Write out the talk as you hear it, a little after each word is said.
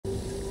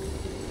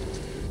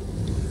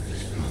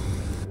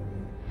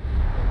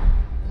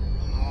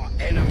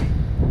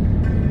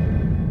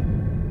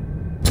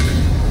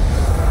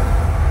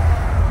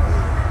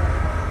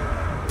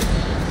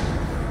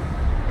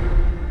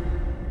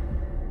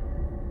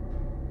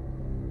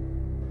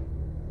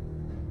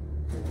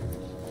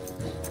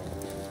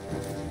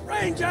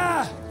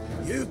Stranger!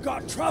 You've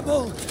got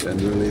trouble!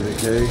 Generally the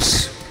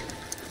case.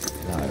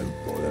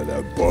 Don't bother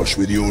the boss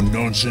with your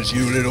nonsense,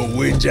 you little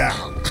whinger.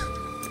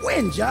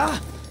 Whinger?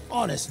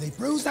 Honestly,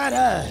 Bruz, that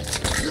hurts.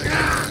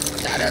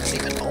 That hurts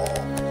even more.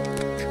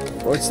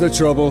 What's the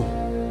trouble?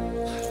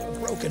 A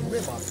broken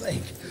rib, I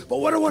think. But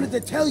what I wanted to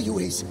tell you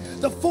is,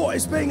 the fort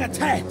is being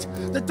attacked.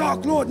 The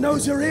Dark Lord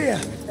knows you're here,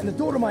 and the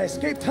door to my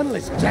escape tunnel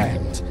is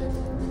jammed.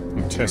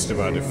 A test of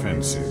our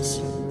defenses.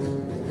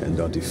 And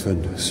our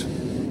defenders.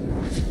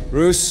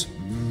 Bruz,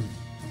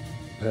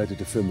 prepare to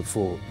defend the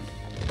fort.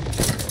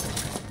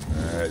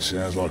 That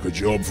sounds like a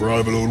job for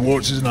Overlord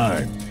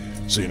What's-His-Name,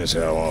 seeing as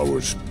how I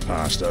was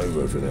passed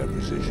over for that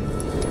position.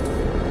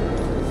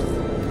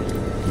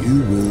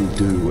 You will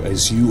do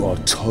as you are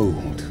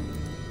told.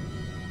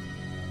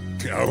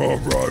 Come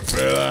on, bright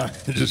fella.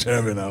 Just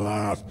having a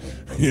laugh.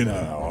 You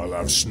know how I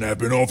love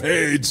snapping off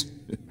heads.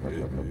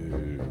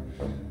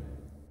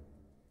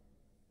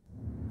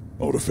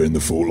 I'll defend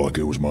the fort like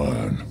it was my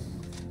own.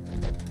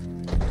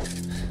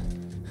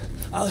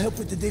 I'll help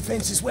with the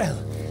defense as well.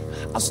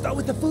 I'll start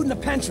with the food in the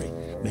pantry.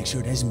 Make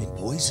sure it hasn't been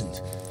poisoned.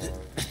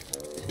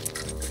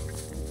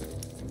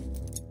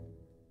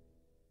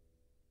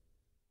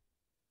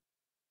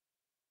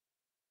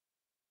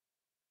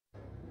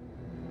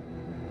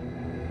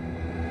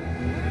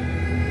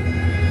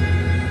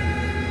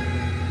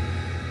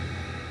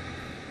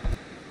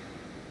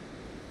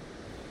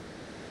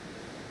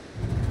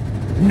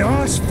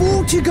 Nice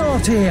fort you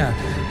got here,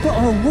 but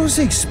I was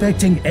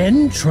expecting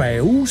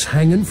entrails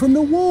hanging from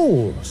the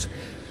walls.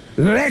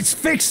 Let's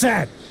fix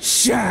that,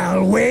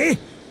 shall we?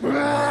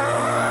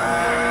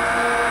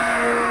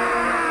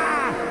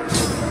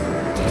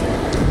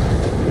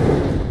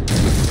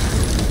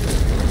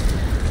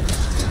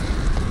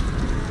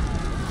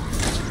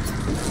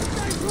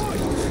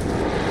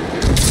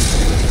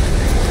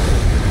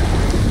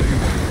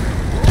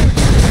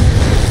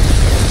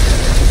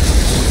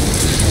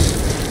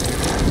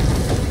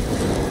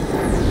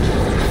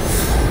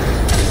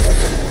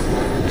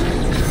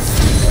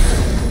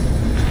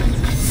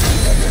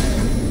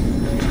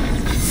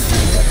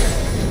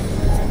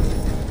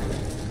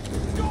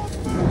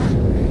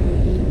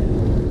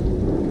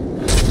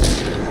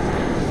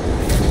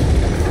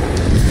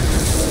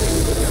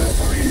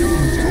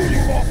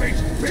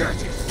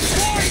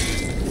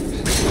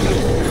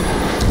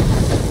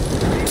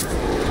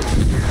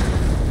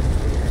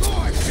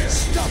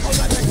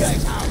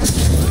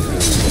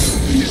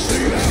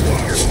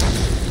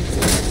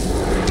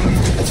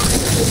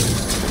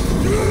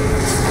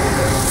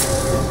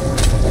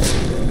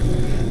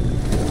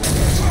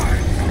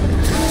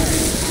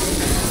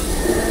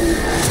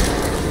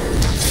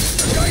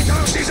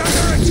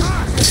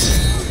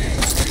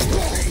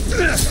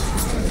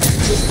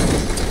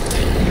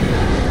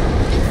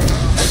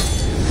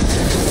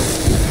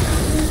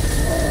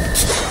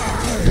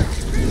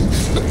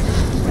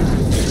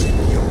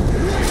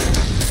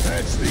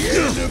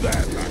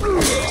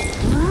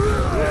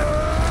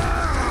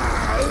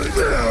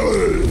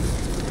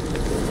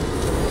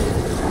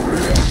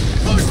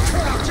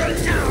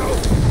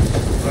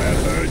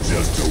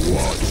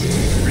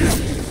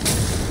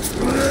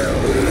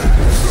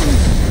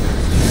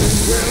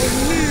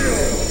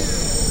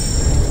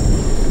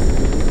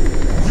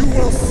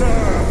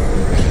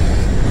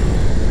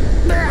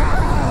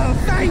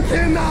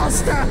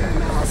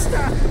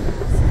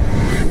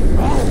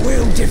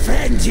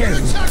 Defend you!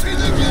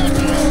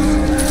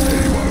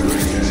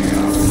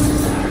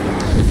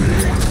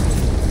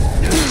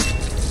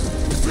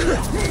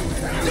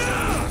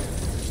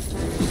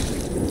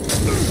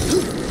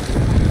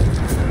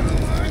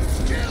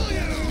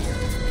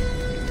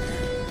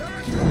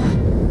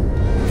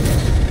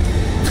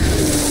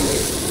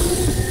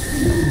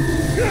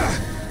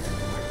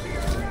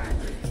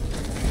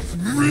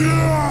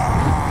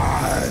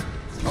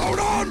 Hold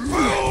on,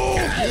 fool!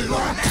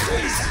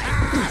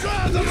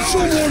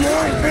 Someone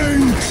help me!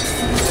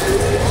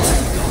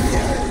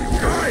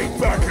 Hey,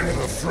 back into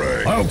the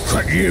fray! I'll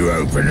cut you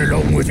open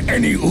along with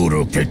any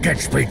Uruk that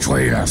gets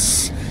between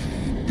us.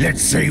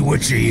 Let's see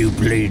which of you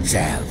bleeds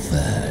out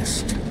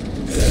first.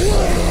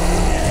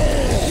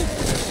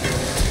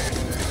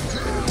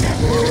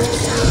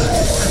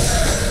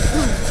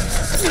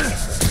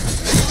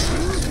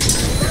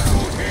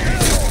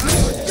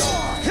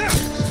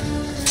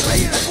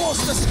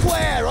 Reinforce the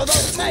square or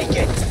they'll take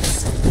it!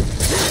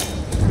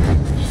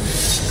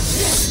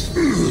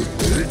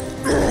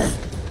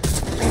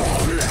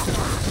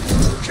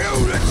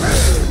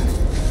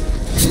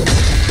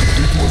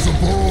 It was a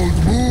bold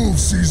move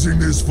seizing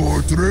this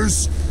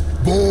fortress.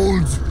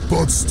 Bold,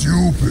 but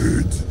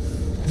stupid.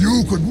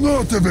 You could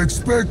not have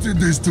expected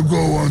this to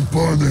go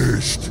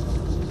unpunished.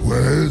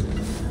 Well,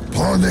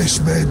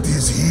 punishment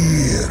is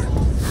here.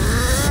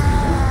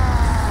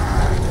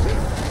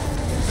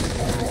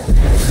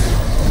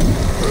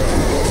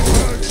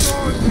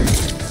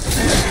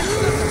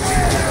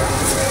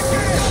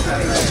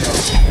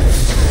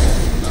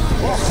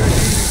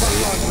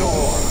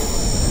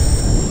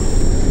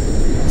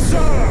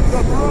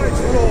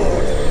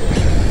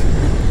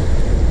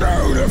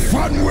 Now the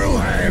fun we'll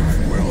have!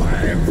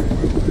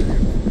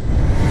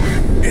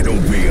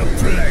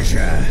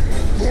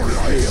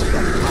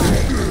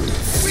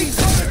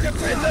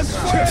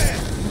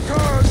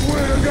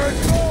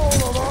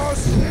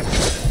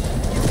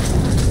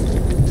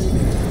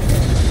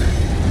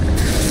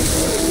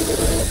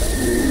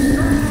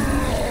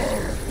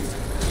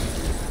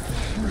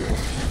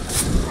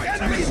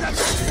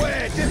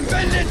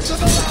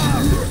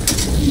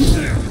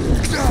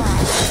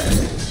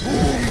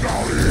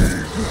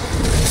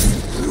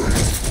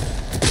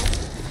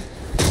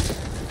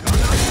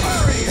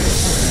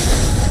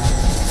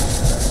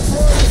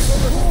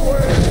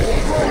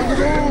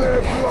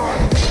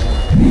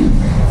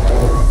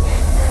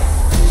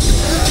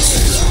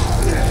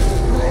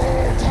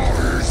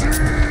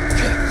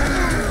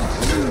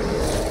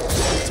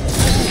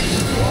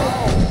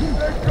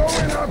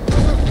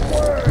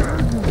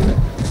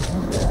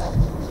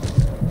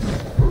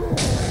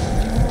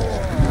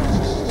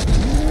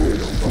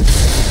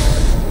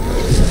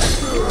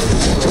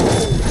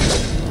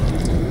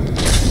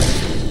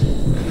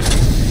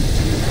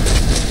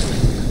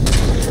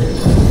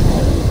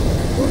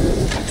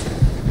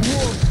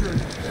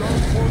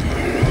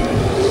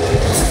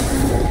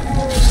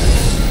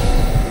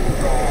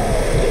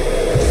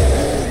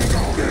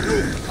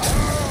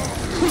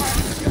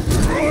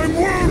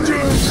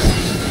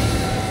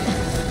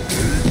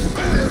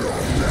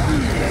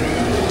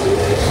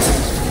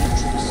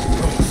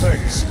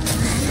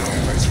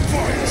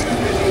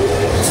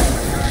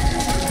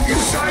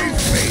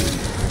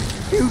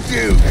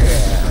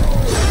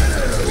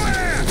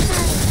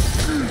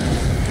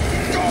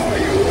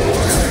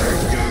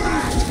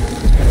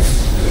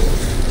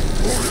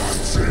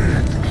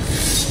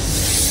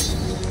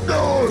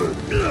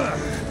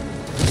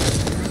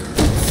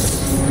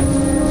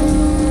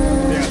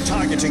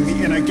 Targeting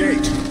the inner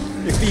gate.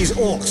 If these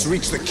orcs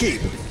reach the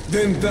keep,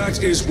 Then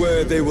that is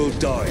where they will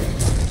die.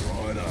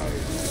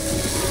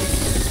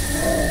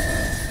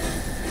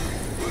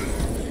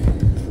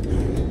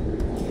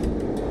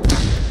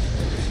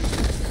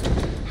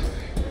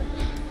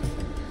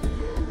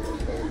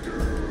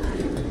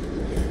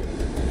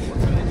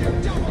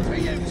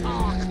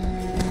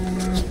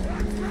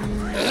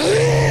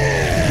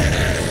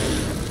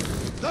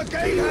 The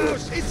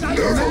gatehouse is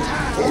under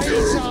attack!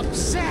 It's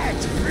upset!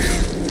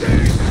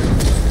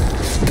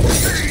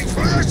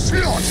 For the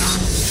slaughter!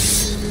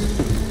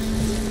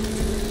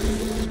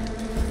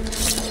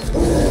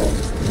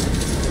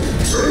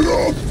 Get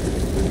up!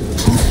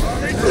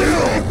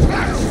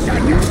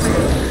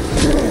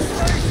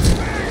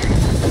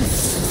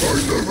 I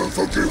never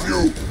forgive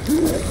you!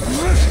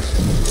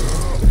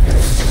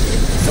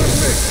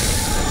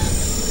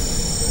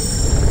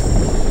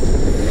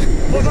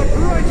 For the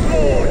Bright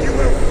Lord you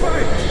will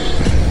fight!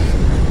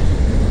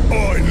 I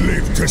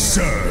live to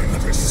serve,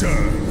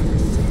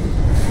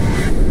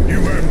 You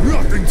have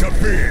nothing to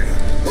fear.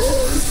 I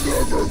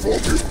never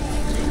forgive!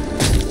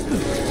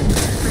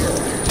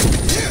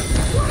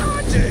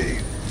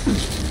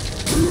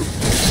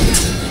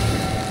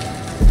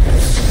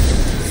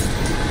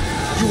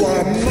 You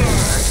are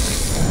mine!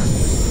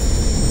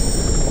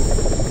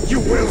 You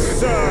will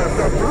serve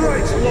the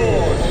Bright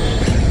Lord!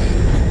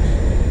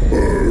 I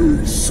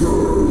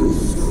serve.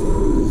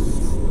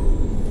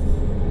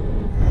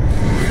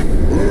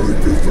 I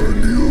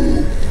defend you.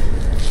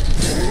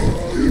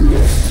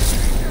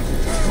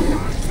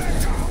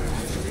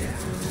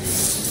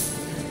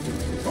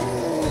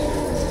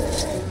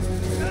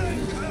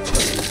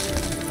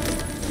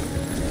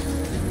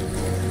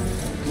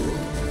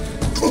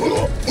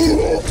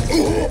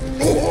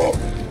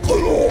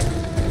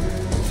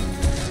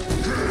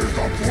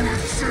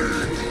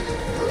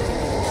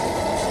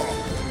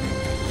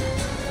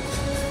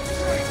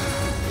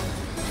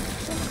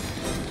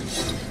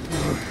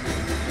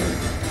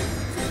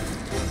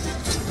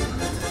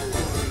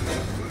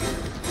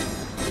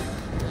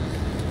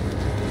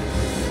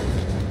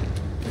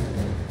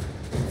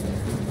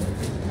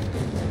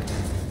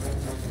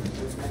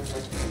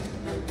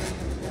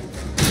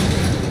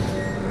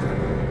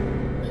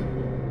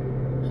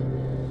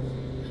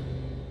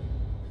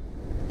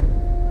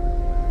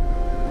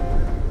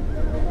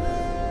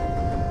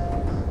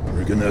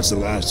 Reckon that's the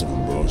last of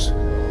them, boss.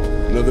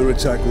 Another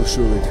attack will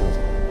surely come.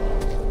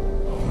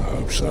 I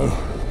hope so.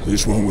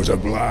 This one was a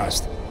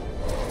blast.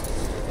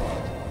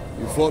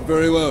 You fought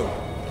very well.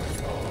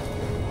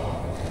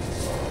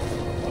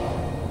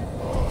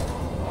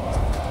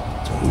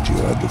 Told you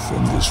I'd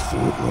defend this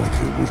fort like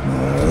it was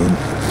my own.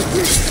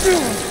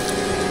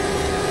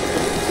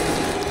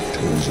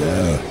 Turns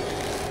out,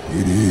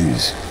 it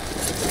is.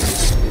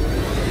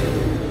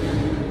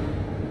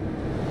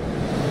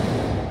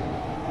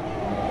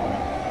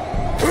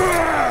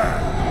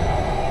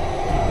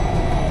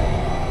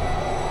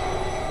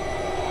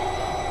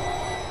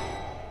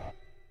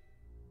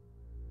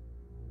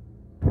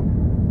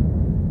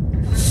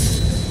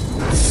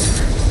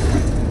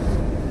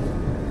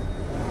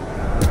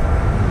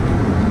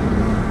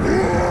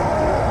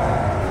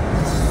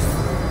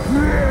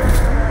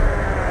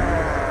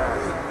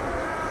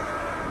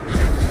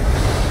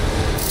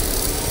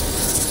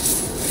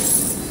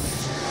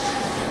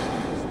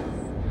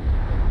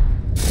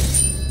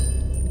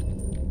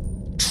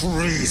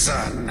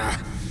 Treason!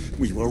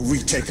 We will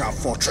retake our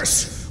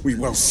fortress. We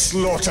will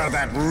slaughter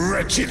that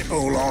wretched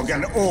Olog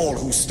and all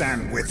who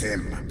stand with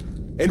him.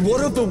 And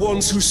what of the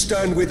ones who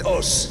stand with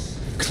us?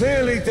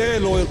 Clearly their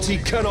loyalty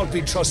cannot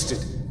be trusted.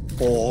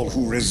 All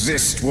who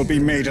resist will be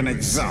made an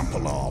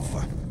example of.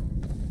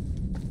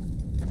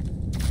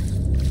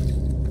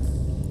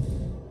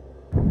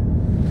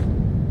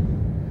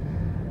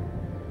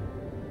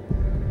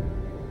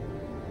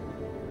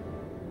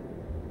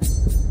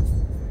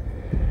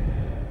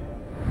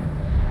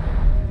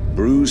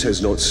 Bruz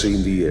has not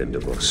seen the end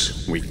of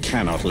us. We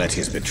cannot let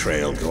his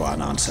betrayal go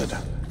unanswered.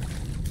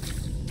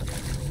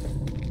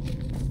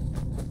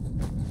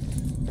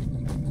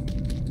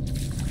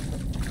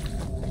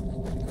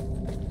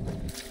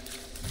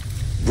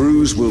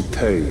 Bruz will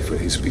pay for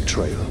his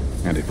betrayal.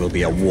 And it will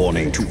be a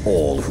warning to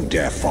all who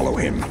dare follow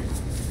him.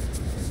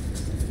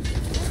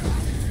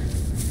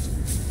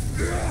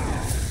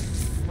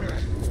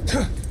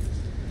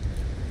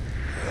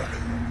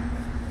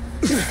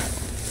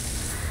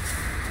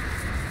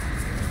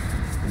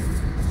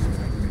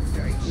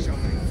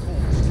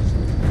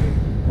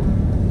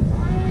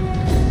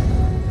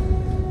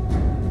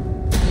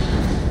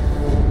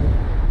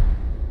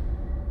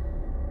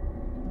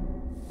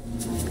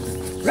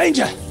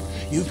 Ranger,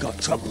 you've got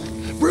trouble.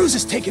 Bruz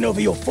has taken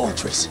over your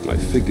fortress. I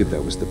figured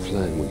that was the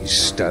plan when he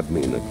stabbed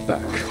me in the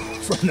back.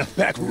 From the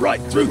back right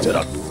through to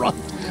the front.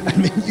 I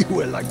mean, you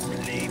were like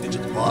bleeding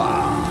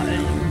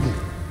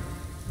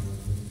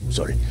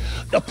Sorry.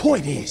 The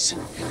point is,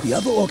 the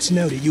other orcs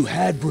know that you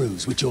had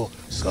Bruz, which you'll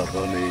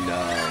suffer me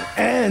now.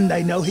 And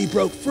they know he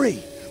broke free,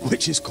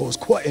 which has caused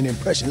quite an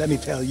impression, let me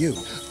tell you.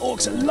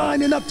 Orcs are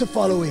lining up to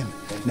follow him.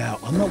 Now,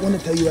 I'm not one to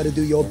tell you how to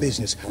do your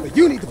business, but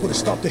you need to put a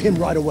stop to him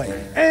right away.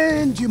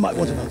 And you might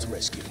want to mount a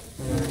rescue.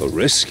 A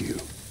rescue?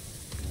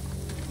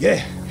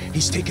 Yeah,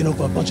 he's taken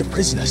over a bunch of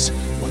prisoners,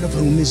 one of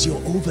whom is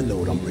your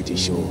overlord, I'm pretty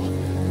sure.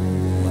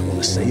 Might want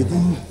to save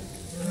them?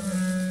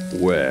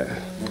 Where?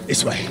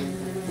 This way.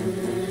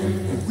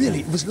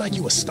 Really, it was like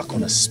you were stuck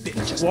on a spit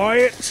and just...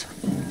 Quiet!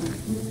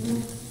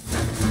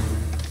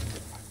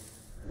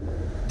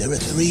 There are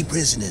 3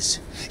 prisoners.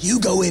 You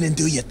go in and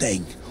do your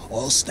thing.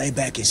 I'll stay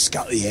back and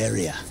scout the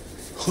area.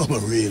 I'm a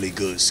really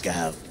good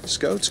scout.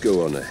 Scouts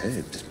go on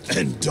ahead.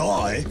 And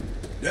die?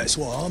 That's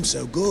why I'm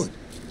so good.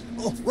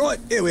 Oh, right,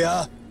 here we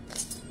are.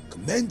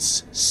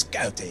 Commence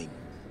scouting.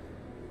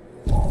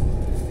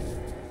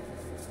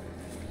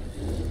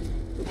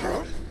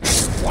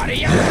 What are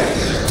you...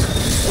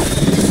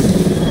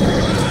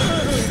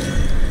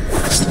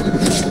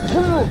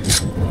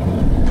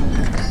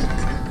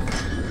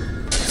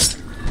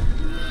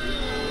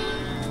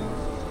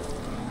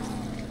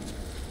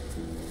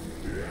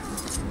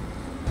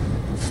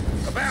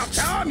 About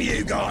time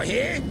you got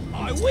here.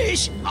 I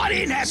wish I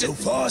didn't have to... So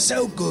far,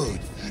 so good.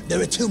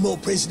 There are 2 more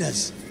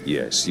prisoners.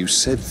 Yes, you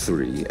said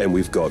 3, and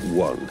we've got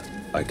 1.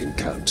 I can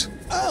count.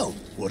 Oh,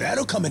 well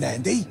that'll come in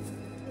handy.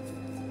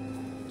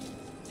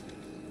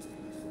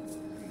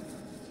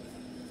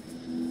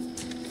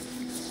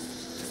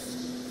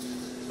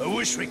 I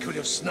wish we could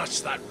have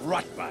snatched that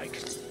rat bag.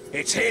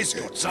 It's his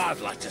guts I'd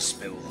like to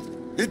spill.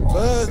 It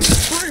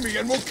burns. Free me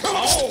and we'll come.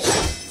 Oh!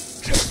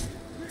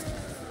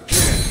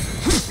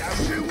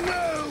 Don't you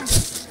move!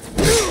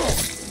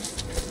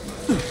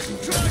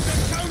 Try to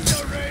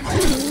counter him!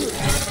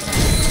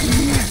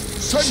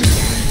 Send me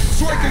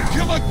so I can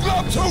kill the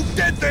globs who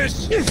did this!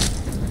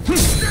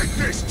 Get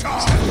this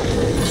time!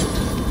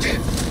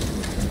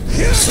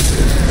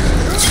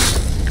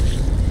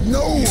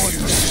 No one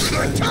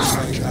will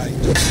attack!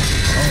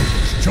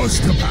 I was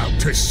just about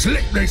to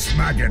slip this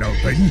maggot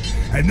open,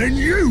 and then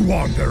you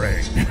wander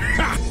in.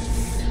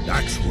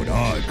 That's what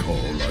I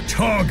call a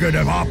target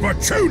of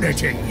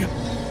opportunity. Get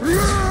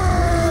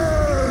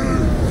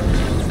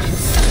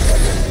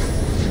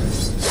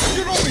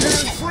over here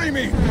and free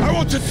me! I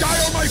want to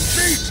die on my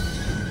feet!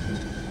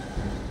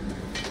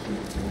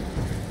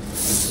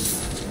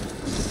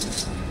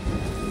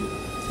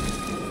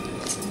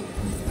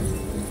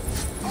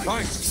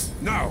 Thanks.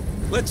 Now,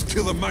 let's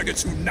kill the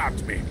maggots who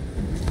nabbed me.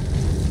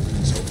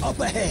 So up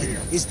ahead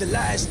is the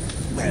last...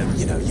 Well,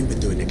 you know, you've been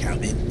doing the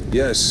counting.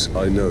 Yes,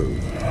 I know.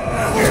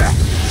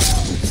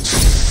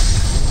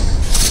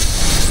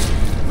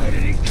 Where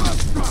did he come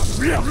from?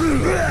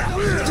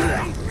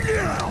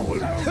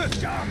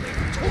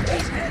 Took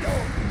his head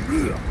off.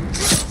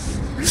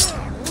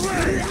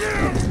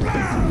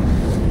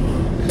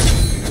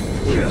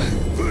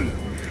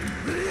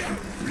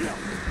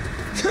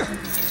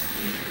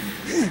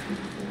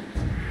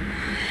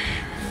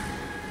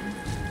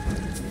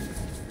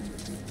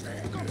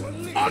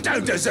 I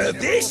don't deserve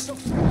this!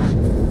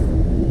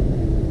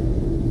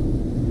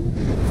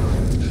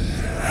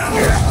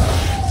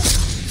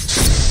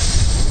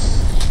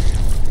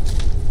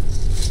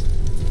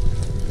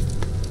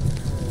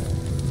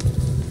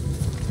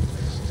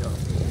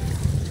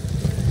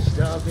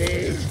 Stop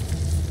it!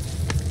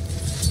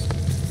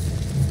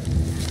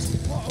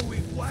 What are we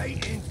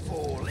waiting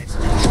for? Let's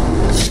let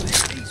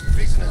these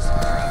prisoners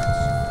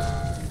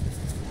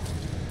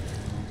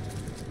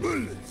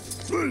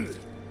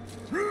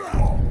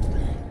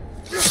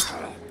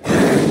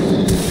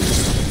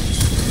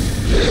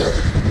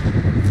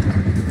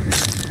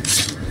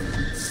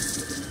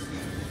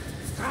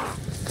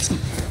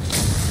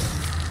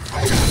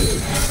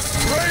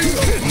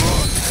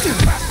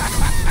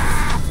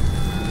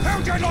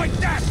How'd you like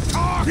that,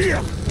 Tark?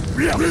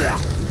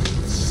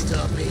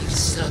 Stop it,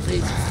 stop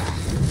it.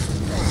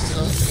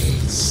 Stop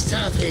it,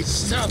 stop it,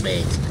 stop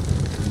it.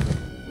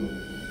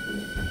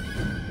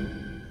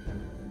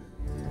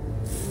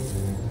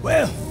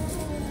 Well,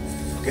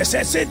 guess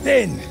that's it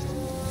then.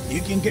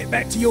 You can get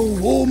back to your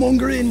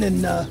warmongering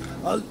and,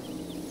 I'll...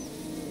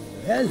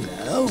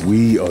 Hello?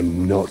 We are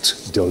not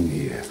done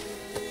here.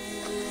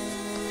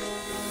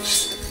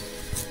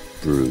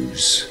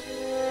 Bruz.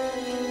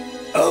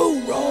 Oh,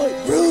 right,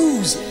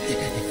 Bruz.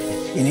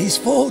 In his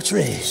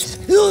fortress.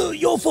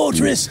 Your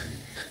fortress.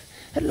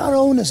 Had a lot of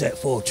owners, that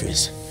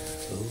fortress.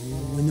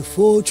 Oh, and the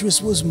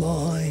fortress was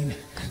mine.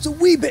 It's a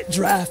wee bit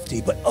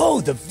drafty, but oh,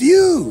 the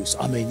views!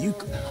 I mean,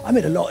 I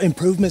made a lot of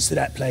improvements to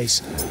that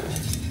place.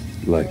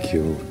 Like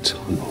your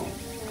tunnel.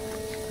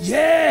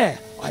 Yeah!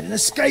 I had an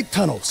escape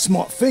tunnel.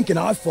 Smart thinking,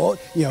 I thought.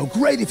 You know,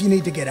 great if you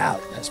need to get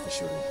out, that's for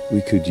sure.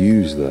 We could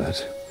use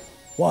that.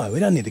 Why? We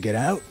don't need to get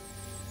out.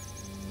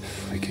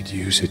 We could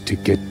use it to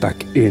get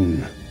back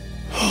in.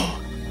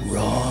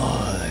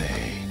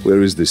 Right.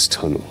 Where is this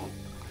tunnel?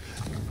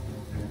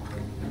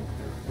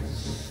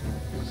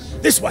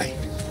 This way.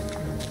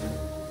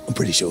 I'm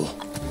pretty sure.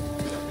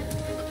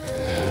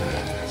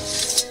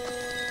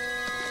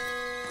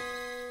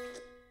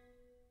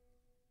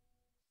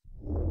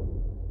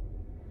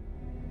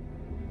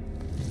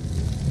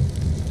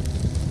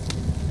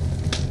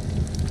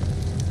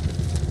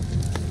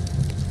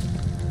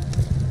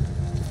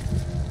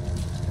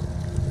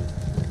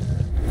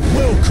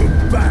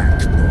 Welcome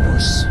back,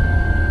 boss.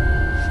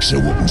 So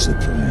what was the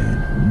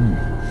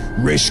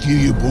plan? Rescue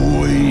your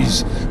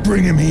boys?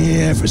 Bring them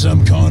here for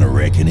some kind of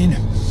reckoning?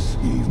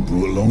 You even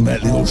brought along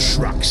that little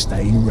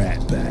shrug-stained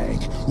rat bag.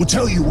 Well,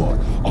 tell you what,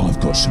 I've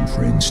got some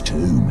friends too,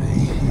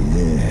 me.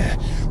 Yeah,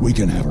 we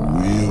can have a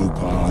real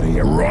party,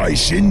 a right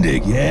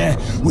shindig, yeah?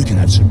 We can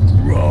have some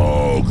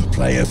grog,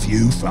 play a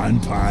few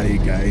fun party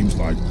games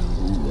like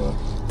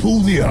pull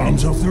the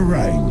arms off the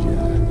ranger.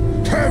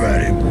 Have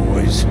at it,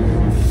 boys.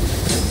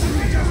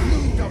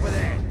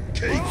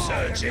 Keep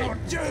searching.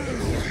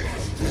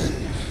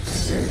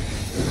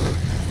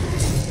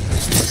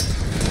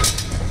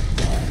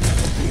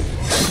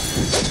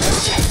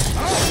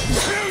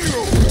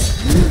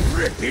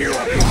 Rip you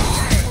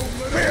apart!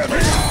 Fear the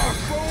dark!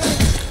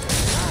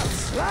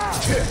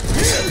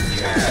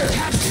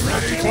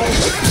 Ready for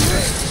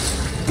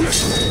this?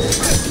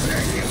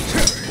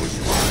 Was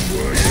one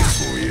word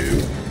for you,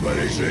 but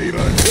it's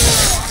even.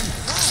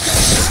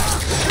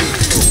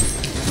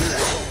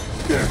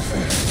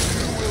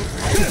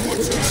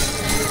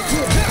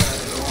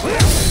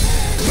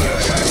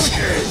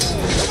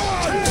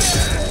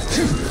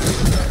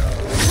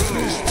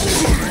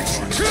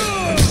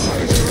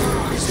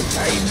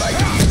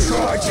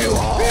 Try too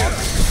hard.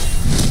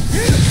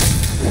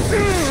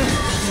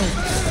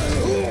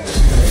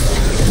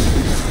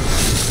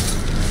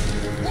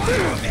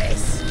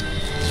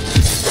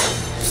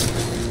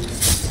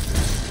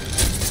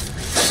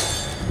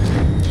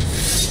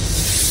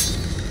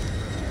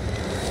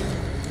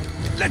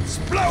 Let's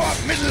blow up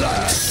Middle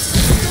Earth.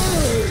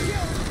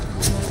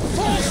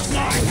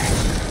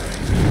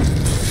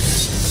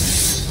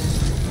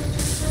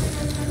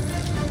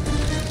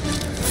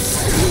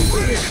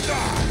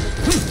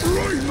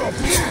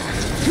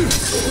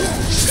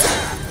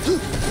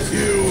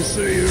 You'll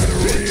see who the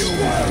real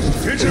one.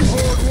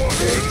 Pigeonhorn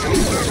water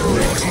will never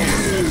rock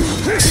you.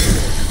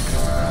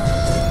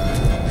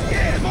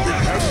 Yeah, more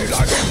how you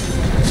like it.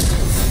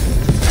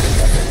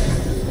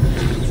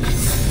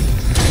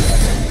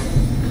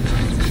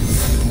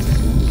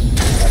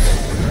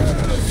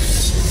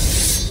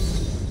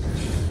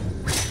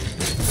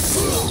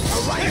 A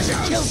ranger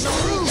killed some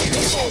Bruz.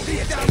 He won't be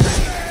done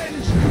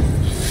revenge.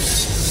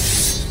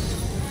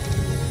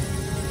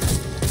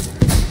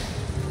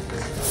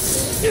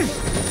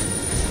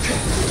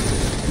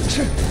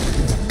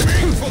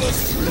 For the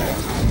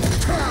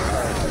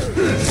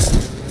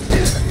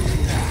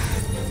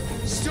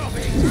stop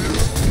it!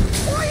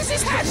 Why is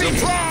this happening?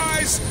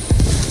 Surprise!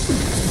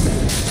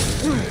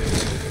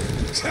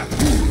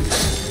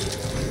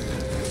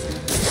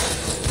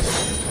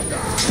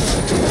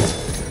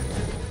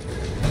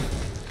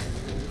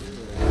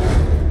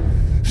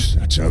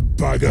 Such a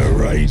bugger,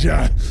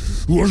 Ranger.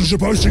 Wasn't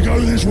supposed to go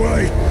this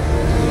way.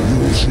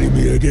 You'll see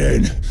me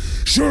again.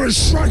 Sure as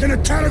striking a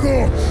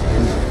Caragor!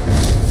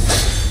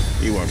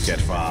 He won't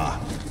get far.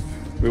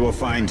 We will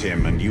find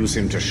him and use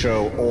him to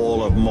show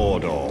all of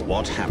Mordor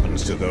what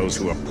happens to those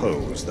who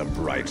oppose the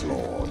Bright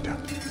Lord.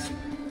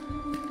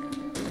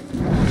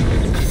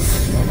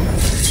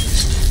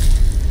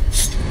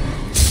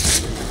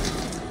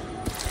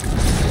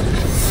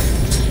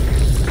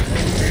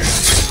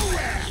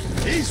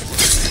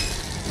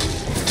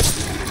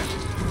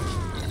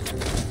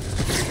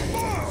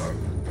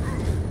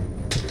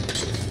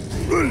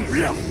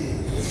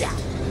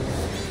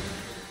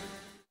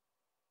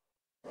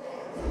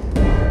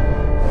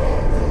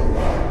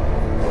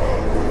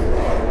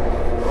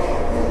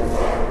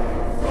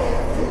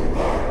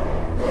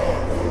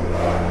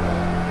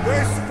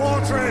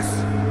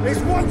 Is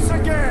once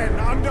again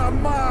under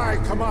my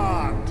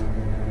command.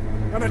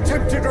 An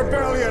attempted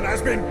rebellion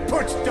has been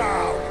put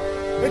down.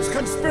 Its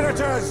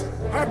conspirators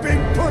have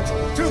been put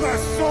to the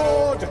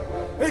sword.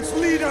 Its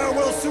leader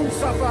will soon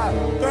suffer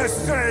the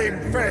same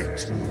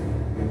fate.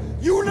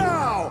 You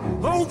now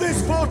hold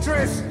this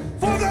fortress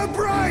for the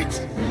Bright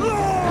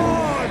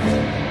Lord!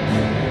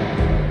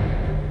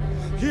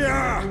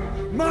 Here,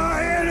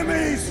 my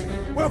enemies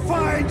will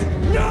find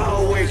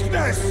no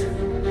weakness,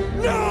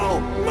 no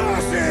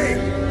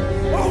mercy!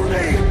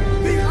 Only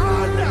the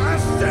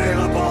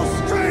unassailable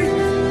strength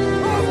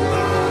of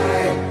my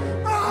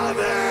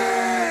army!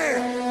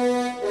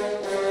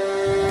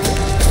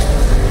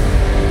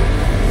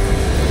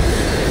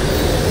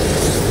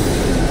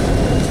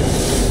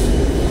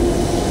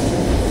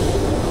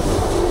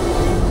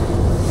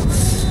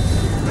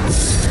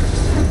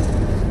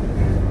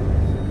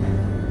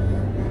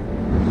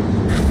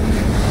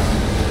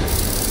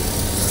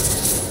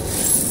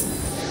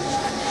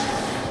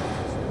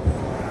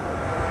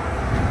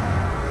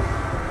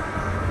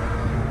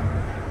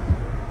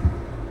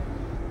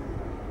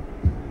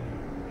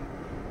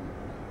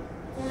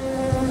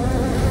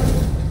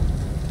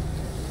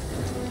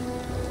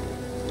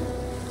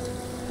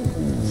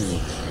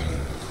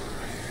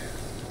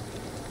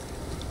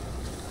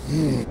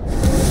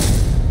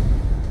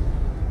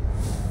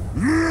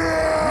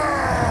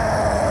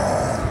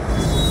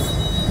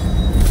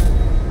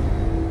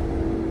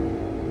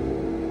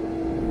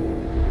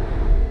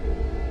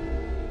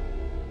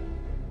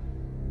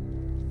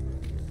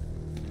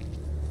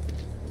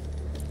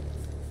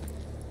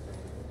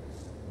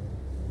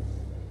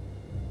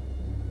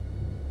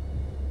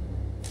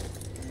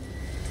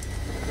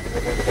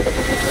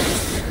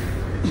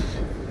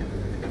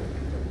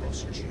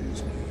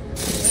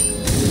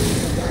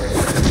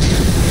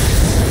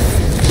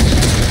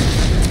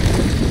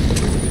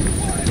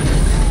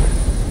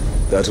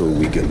 That'll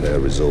weaken their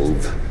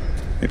resolve.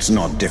 It's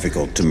not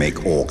difficult to make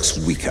orcs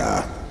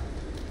weaker.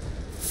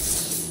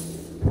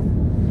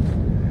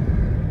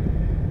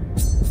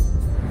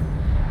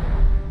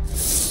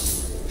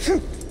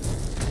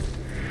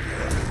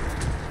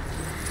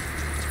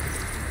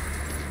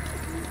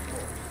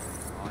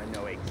 I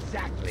know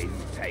exactly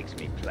who takes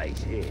me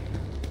place here.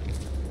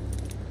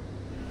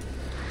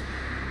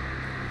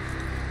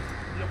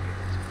 Look at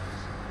this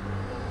place.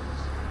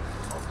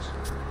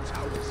 Walls,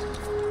 towers,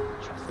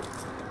 just...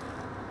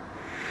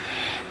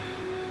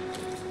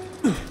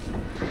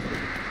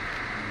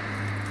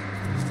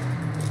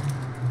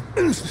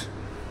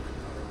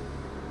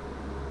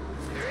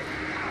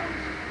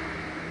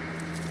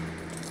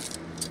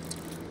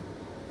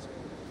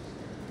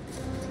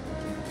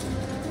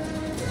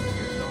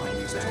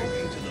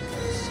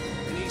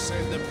 And he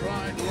said the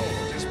Pride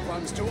Lord just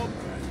plans to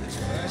upgrade this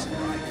place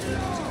right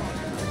now.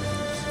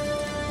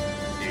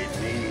 It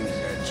means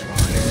they're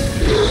trying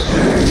to...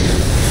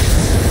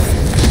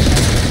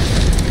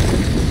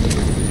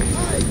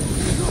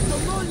 Not the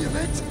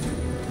monument!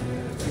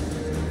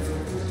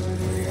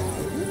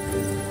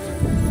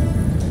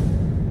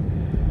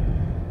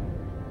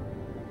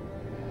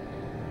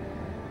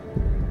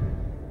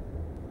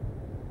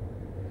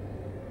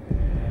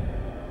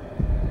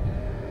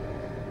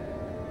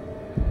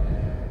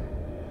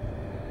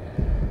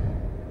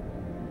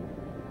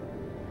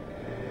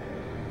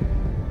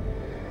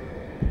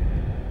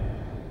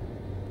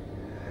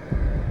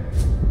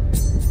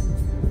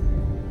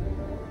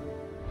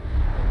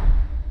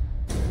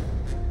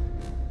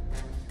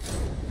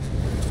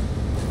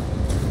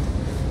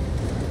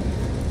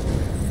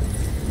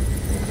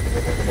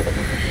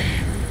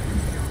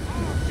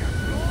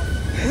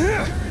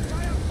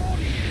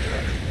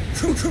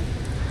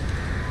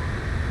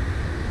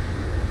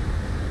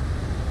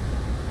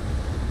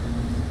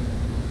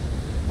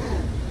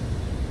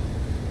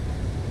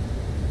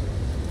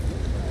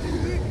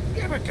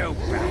 Never go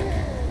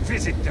back.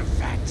 Visit the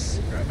vats.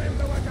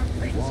 Remember what the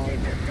pigskin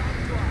have done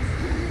to us.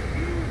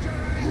 Use your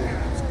anger.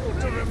 It's good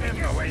to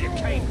remember where you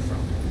came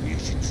from. You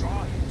should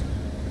try it.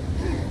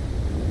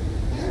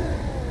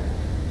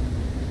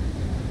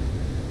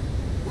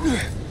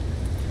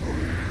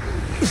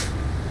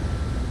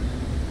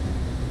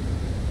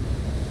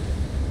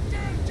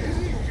 Don't just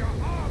use your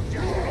arms,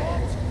 you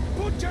lords.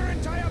 Put your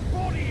entire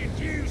body and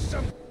use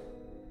some...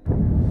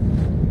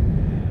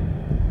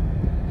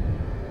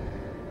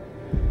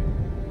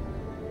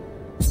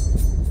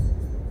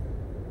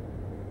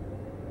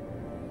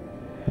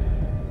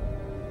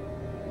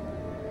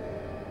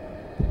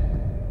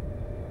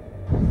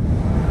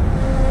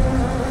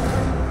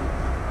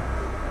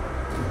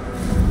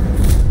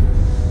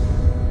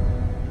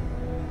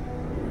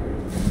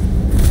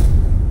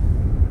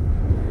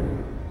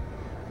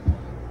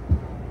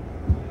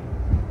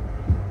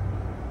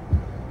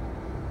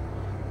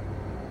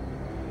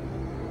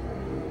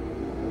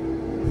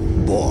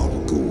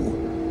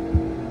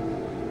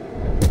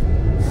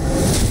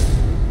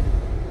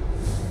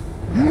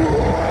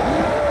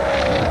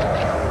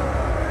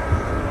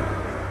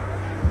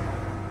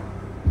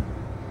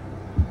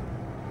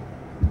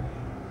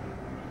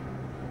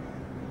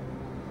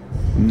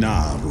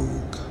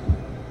 Narug.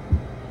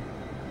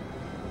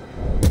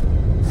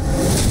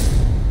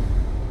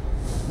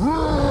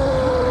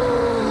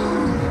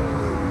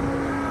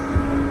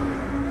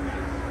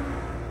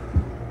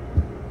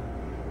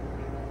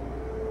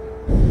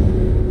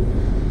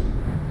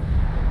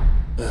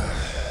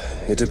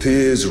 It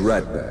appears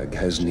Ratbag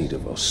has need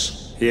of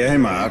us. Hear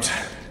him out,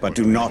 but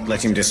do not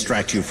let him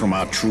distract you from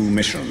our true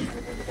mission.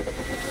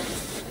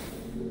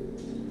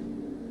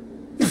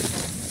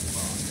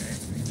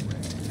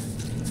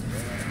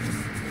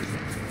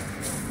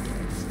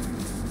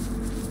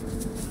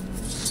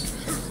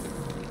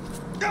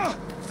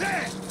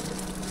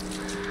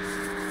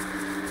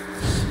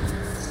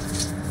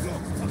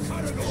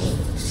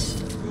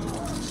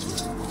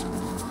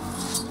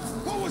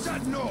 What was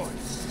that noise?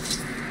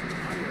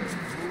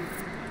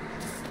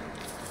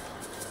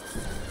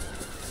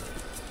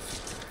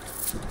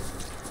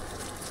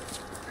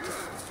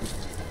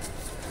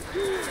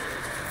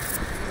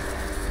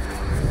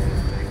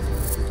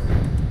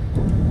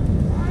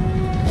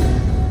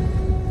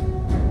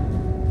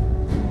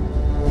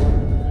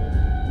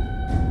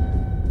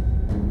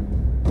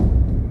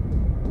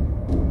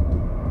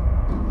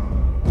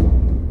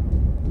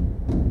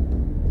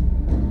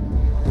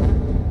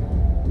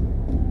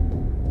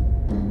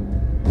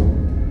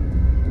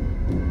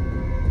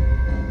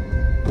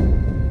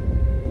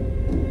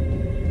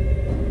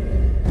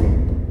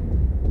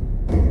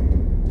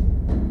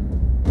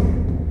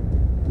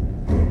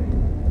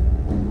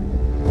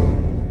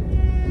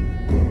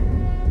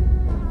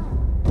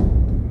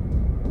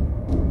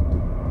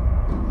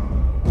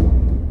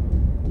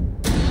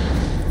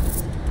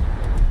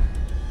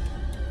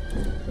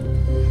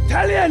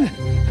 Talion!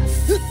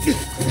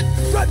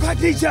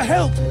 Ratbag needs your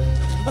help!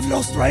 I've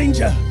lost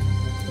Ranger.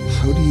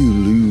 How do you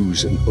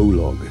lose an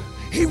Olog?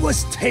 He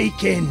was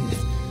taken.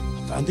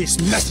 I found this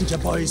messenger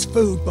by his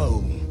food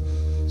bowl.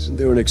 Isn't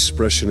there an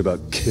expression about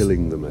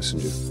killing the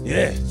messenger?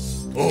 Yeah,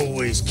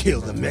 always kill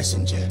the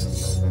messenger.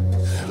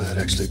 Well, that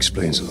actually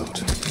explains a lot.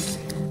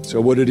 So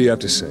what did he have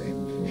to say?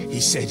 He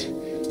said,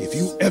 if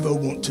you ever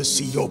want to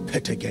see your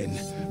pet again,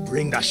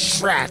 bring the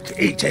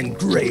Shrek-eating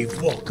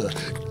grave walker.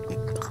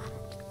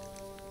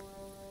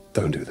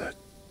 Don't do that.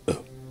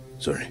 Oh,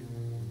 sorry.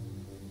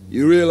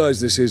 You realize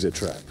this is a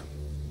trap?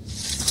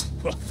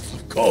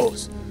 Of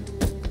course.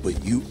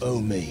 But you owe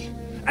me.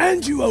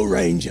 And you owe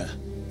Ranger.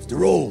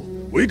 After all,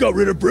 we got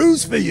rid of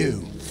Bruz for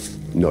you.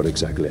 Not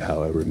exactly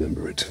how I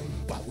remember it.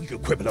 Well, we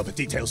could quibble over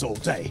details all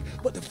day,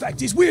 but the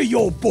fact is we're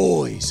your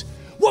boys.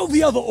 What will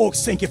the other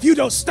orcs think if you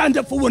don't stand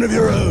up for one of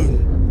your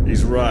own?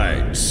 He's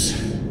right.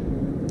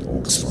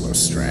 Orcs follow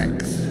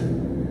strength.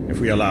 If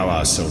we allow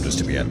our soldiers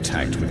to be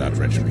attacked without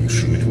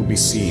retribution, it will be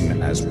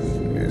seen as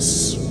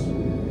weakness.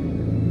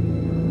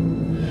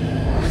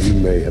 You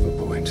may have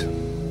a point.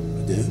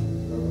 I do?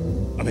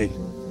 I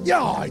mean,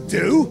 yeah, I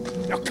do.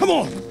 Now come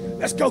on,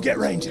 let's go get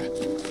Ranger.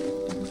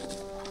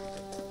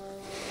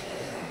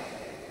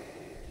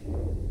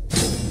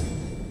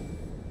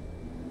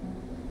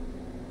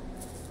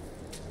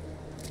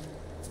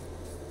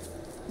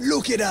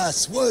 Look at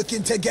us,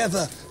 working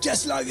together,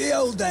 just like the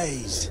old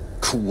days.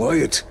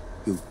 Quiet!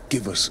 You'll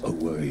give us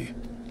away.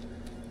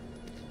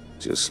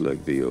 Just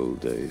like the old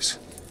days.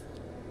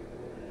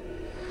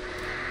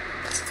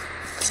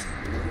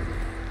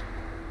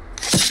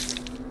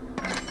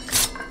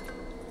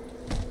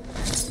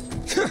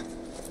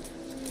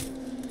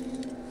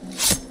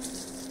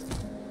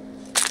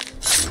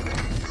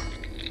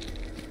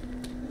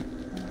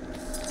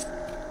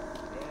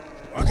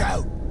 Look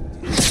out!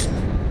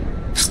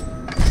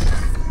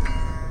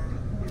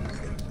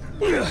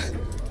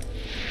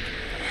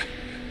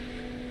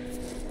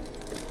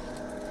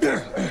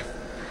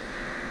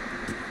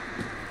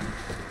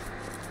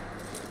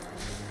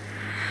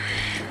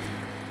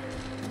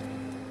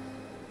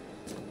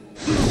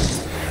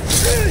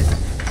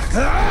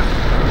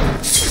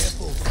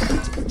 Careful,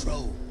 into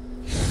control.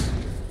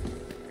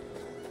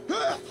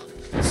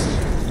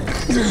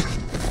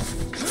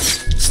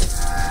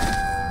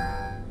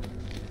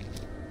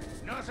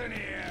 Nothing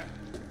here.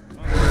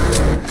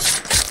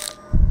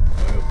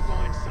 We'll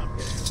find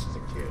something else to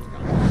kill.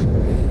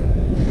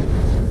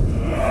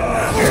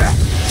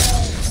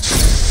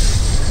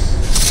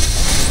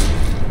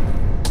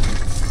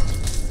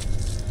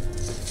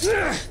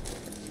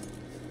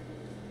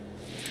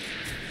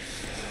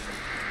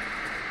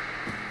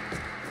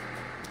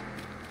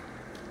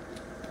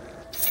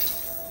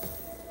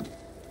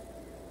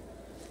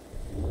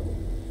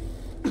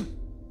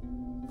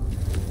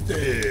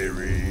 There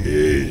he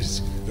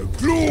is, the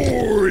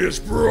glorious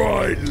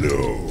bride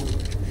lord.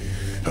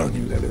 I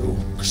knew that little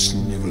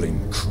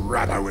sniveling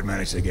crab I would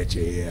manage to get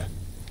you here.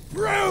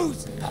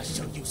 Bruz! I'll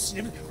show you,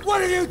 Snivel.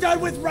 What have you done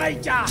with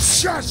Ranger?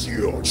 Shut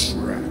your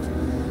trap.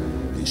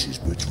 This is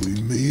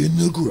between me and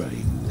the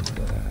grey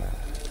water.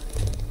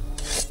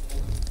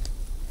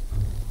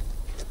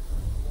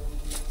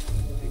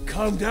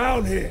 Come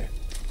down here.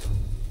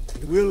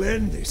 We'll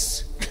end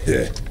this.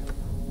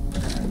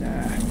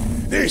 Nah,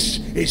 this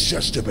is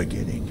just the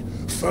beginning.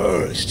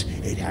 First,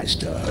 it has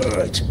to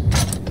hurt.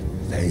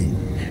 Then,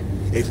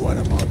 if one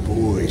of my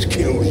boys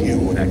kills you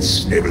or that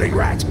sniveling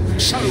rat,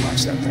 so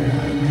much the better.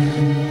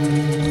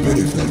 But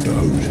if they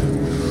don't,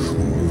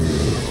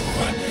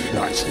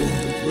 that's when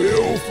the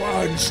real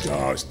fun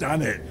starts,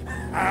 doesn't it?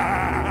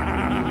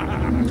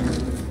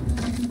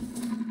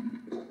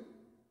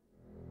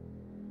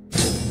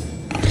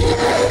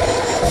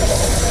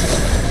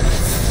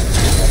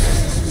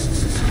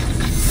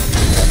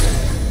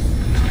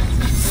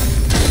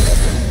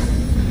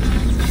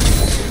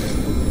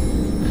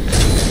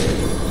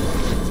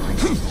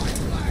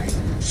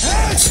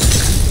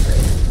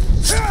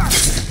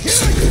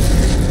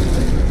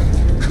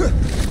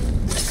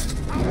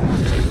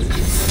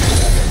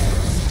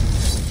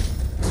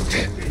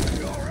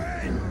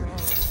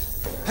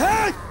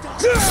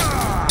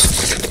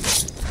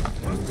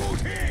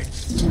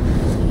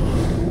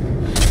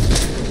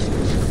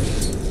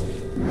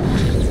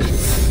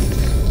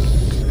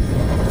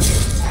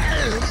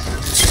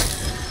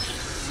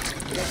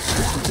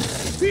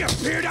 He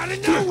appeared out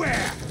of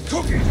nowhere!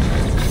 Cook it!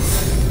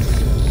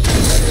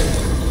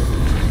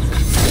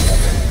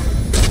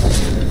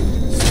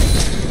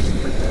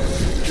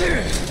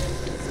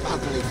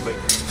 Ugly thing.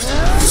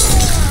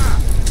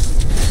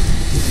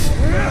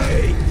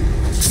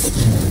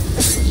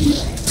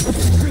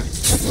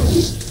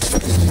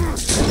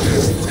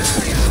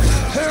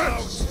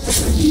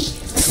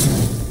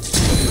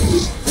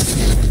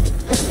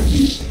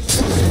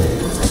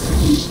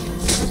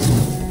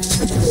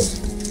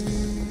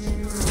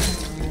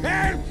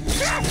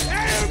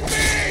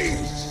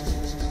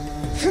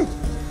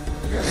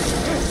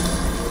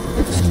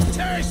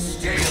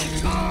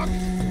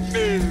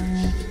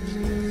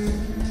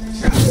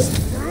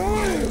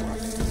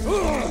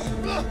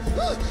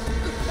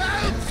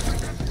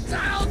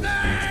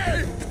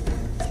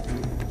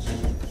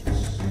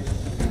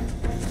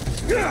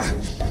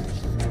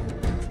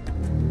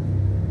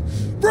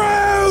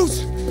 Bruz!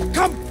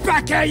 Come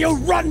back here, you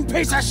rotten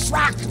piece of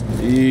schmuck!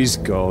 He's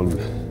gone.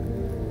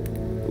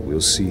 But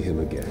we'll see him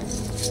again.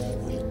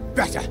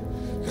 Better,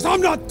 because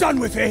I'm not done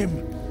with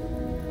him!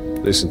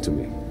 Listen to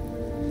me.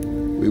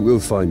 We will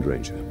find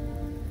Ranger.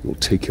 We'll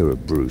take care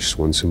of Bruce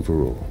once and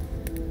for all.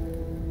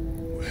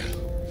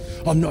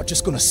 I'm not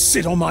just gonna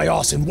sit on my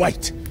ass and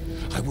wait.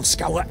 I will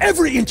scour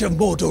every inch of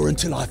Mordor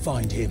until I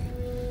find him.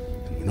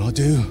 And when I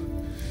do,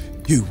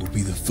 you will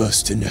be the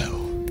first to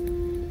know.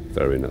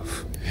 Fair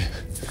enough.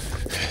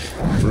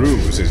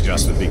 Bruz is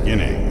just the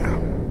beginning.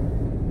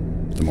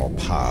 The more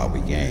power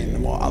we gain, the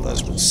more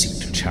others will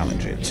seek to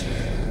challenge it.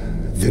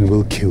 Then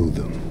we'll kill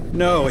them.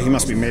 No, he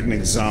must be made an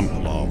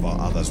example of, or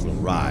others will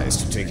rise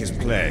to take his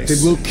place.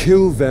 Then we'll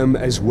kill them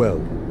as well.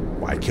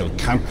 Why kill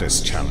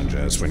countless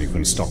challengers when you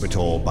can stop it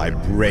all by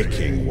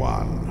breaking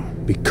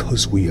one?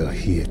 Because we are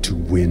here to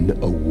win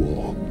a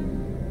war,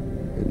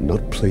 and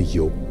not play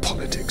your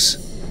politics.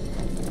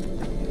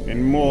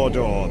 In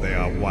Mordor, they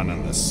are one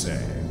and the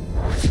same.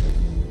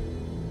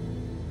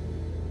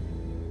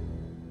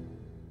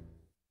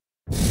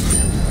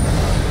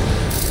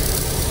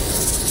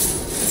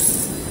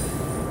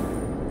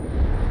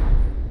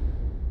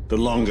 The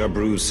longer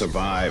Bruz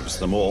survives,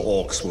 the more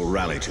orcs will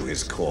rally to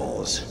his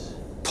cause.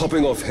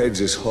 Popping off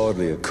heads is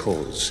hardly a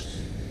cause.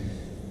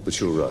 But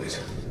you're right.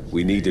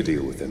 We need to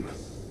deal with him.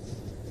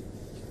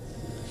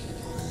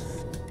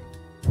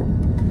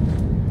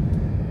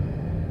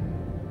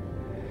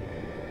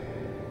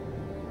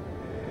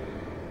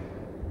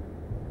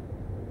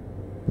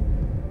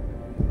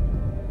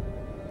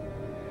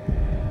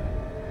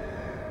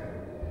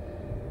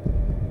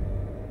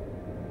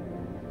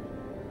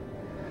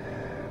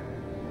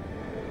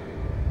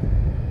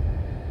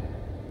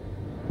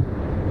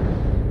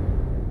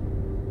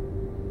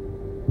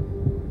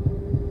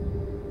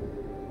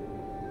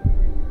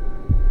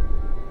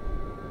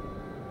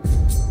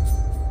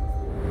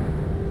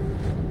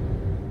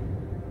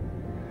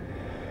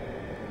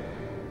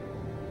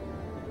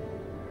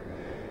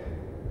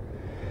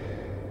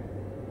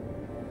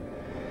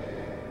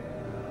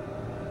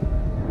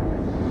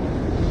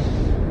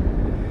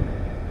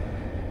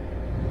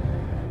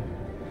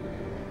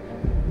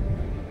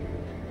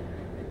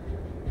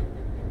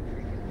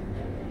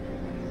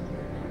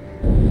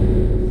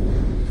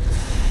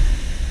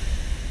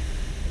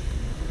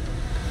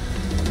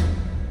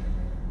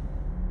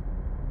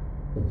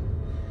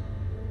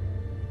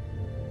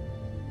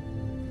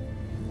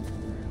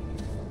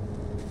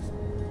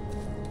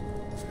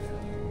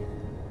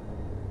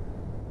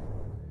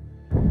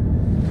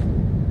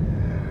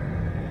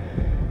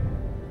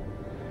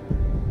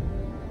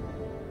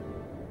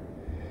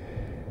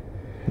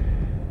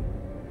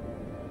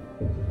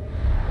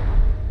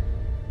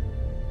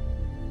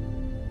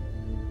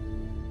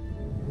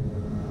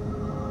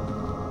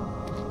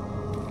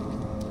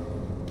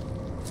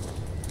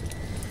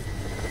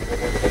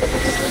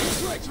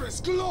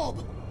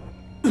 Glob!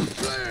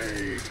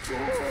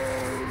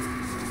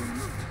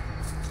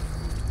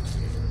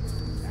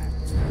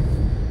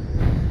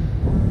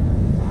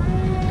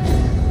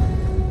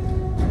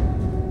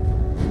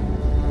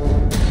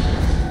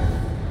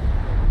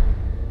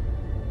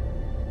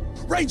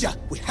 Ranger,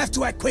 we have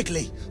to act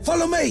quickly.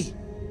 Follow me.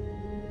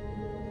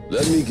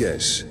 Let me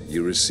guess.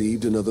 You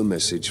received another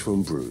message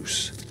from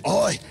Bruce.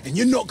 Aye, and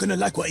you're not gonna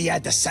like what he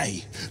had to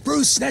say.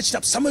 Bruce snatched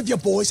up some of your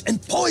boys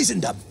and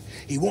poisoned them.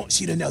 He wants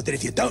you to know that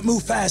if you don't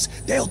move fast,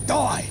 they'll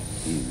die.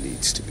 He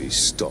needs to be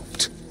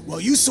stopped. While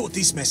you sort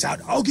this mess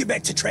out, I'll get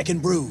back to tracking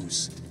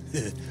Bruz.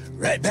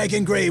 Ratbag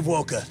and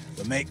Gravewalker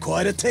will make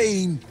quite a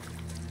team.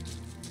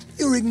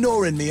 You're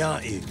ignoring me,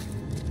 aren't you?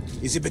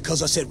 Is it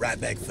because I said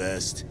Ratbag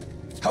first?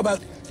 How about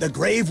the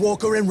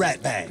Gravewalker and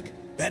Ratbag?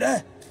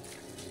 Better?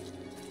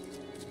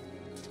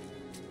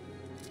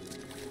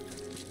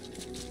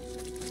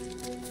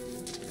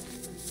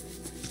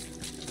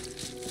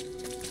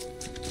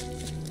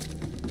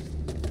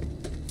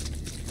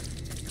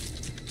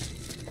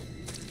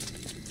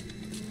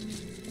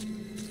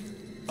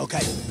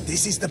 Okay,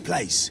 this is the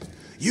place.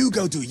 You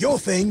go do your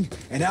thing,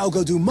 and I'll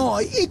go do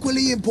my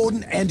equally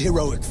important and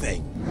heroic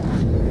thing.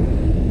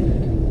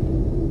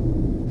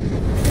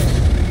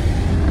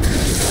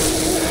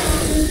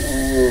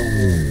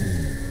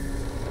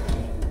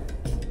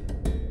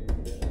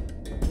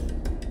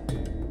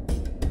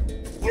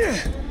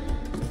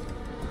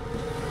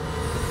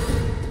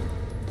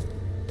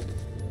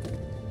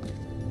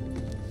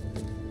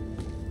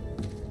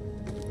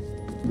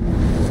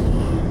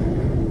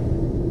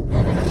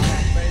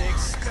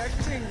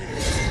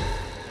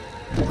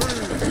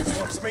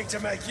 To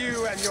make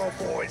you and your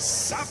boys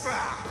suffer.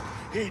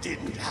 He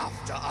didn't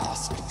have to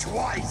ask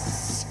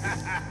twice.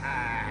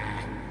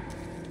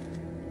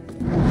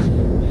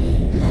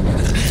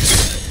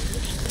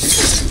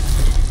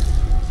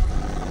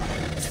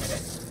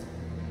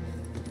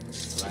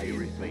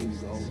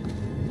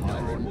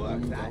 I won't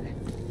work that.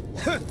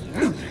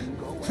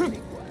 Go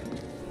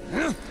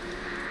anyway.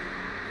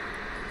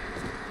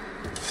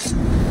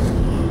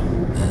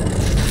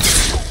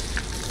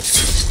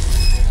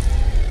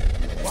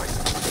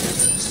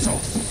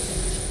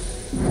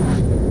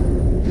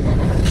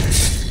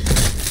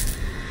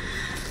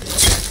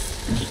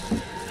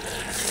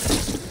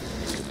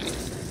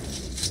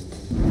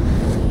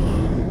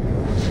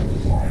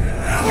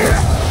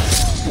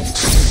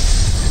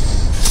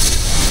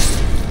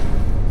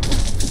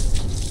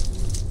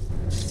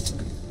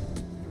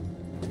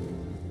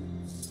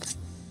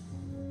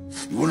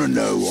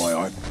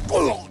 know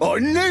why I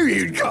knew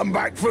you'd come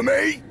back for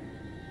me!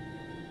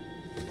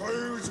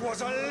 Bruz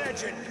was a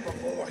legend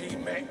before he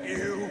met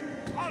you.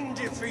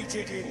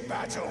 Undefeated in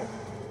battle.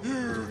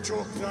 You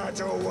took that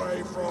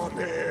away from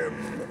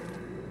him.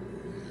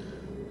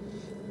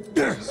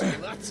 So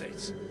that's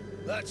it.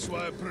 That's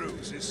why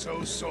Bruz is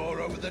so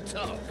sore over the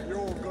top.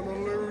 You're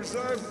gonna lose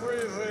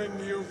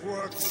everything you've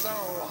worked so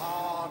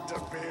hard to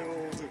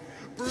build.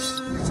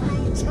 Bruz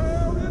will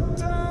tear it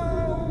down!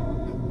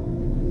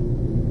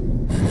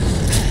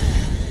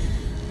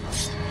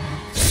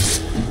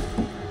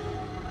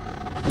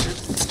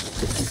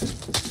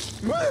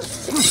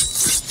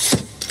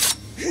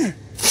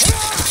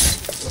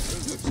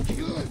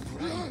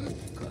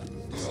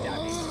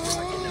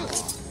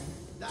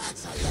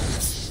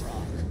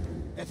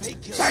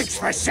 Thanks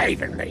for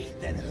saving me.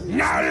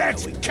 Now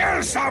let's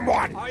kill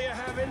someone! Are you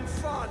having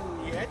fun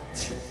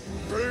yet?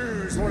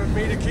 Bruz wanted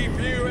me to keep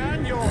you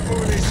and your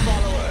foolish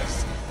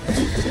followers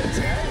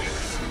entertained.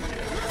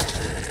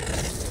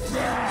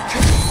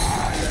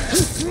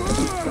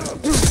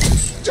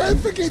 Don't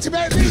forget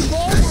about me, boys!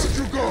 Where'd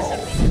you go?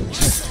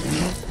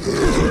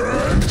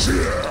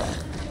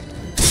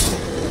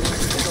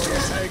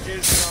 Take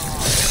his arm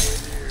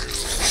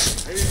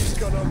with you. He's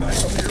gonna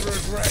make you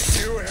regret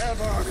you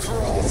ever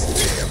crossed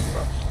him.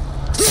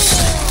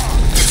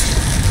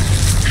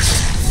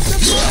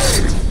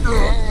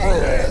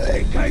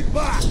 They came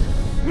back!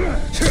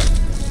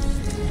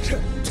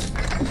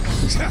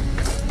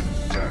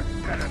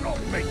 Better not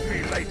make me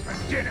late for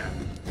dinner.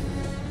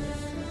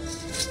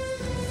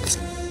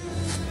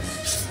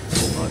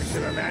 I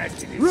should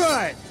imagine it.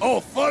 Right,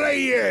 I'll follow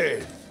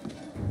you.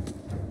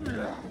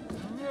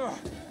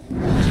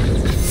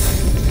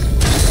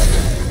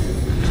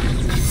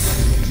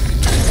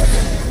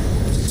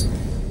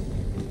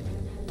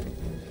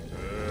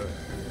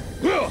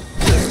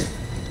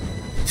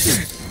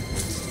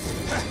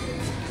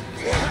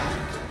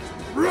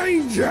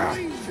 Ranger!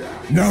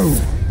 No,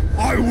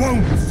 I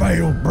won't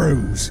fail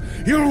Bruz.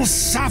 You'll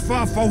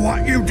suffer for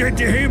what you did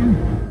to him.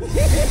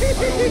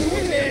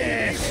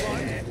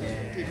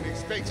 Didn't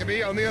expect to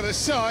be on the other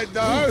side,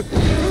 though.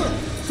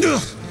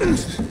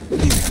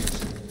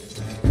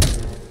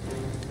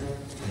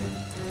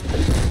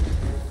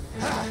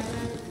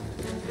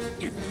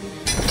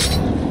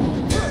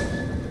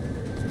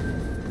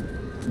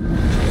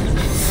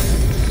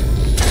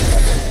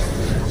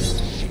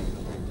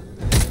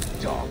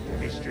 Dark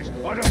mistress,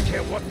 I don't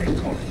care what they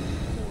call it.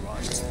 All I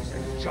know is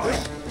a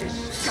giant,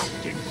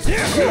 disgusting...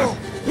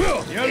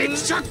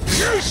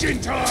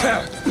 Execution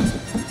time!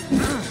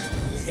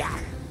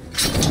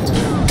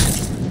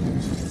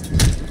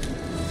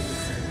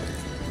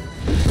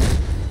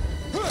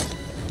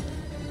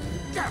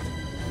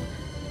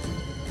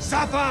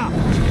 Suffer!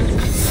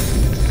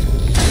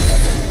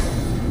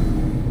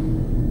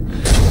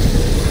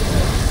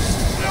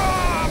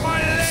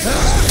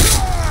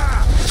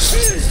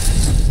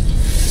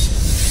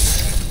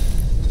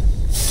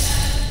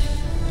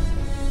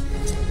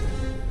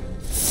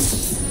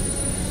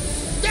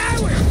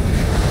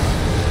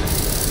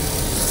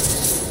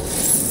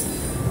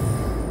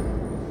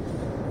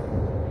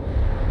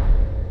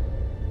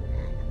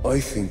 I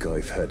think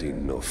I've had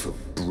enough of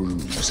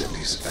Bruz and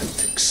his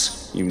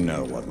antics. You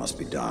know what must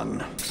be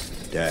done.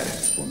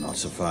 Death will not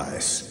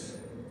suffice.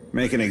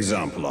 Make an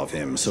example of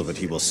him so that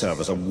he will serve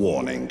as a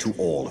warning to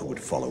all who would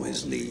follow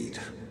his lead.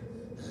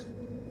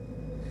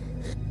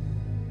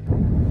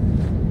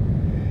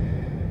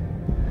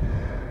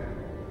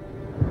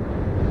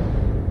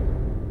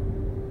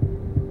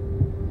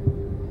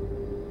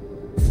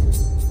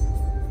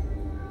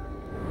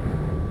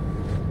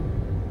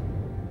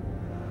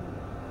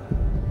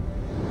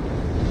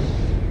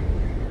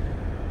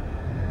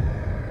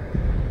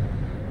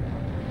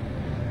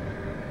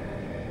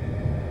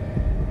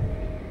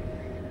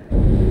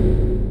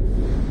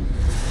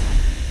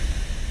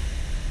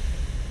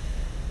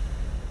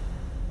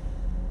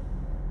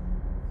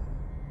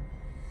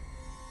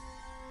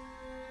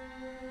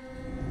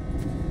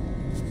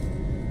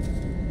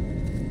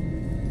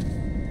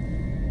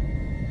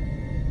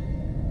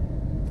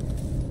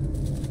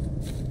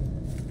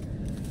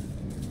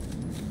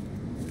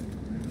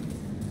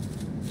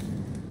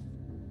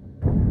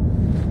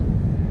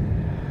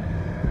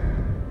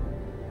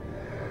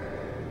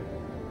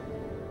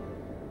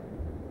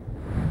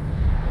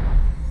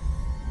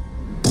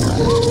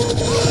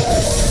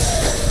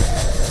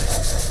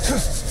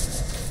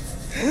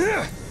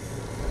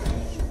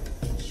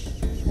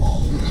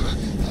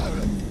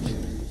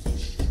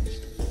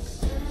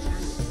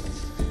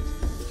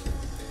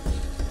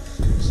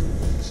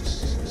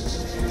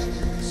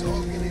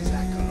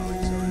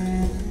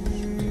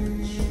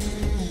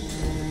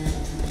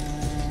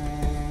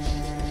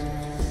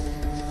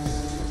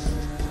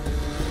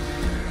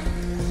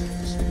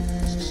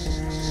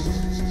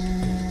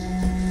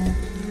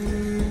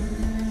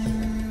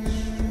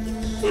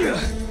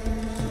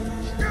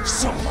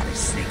 Somebody's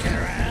sneaking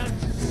around.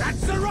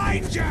 That's the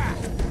Ranger!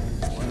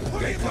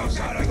 Get those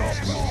out of the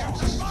floor!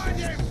 Find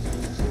him!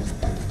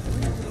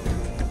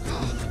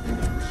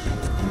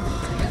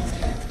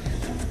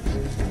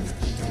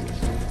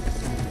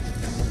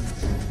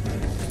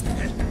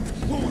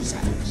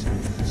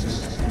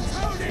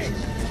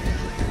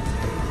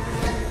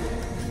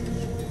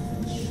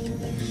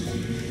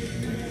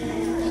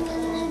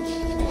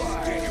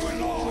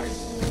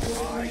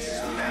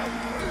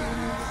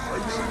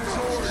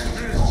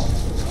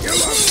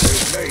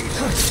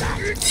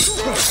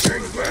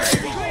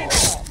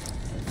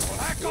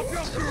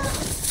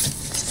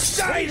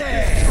 Stay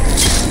there!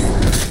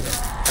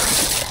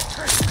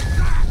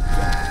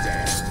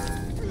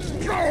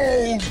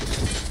 No!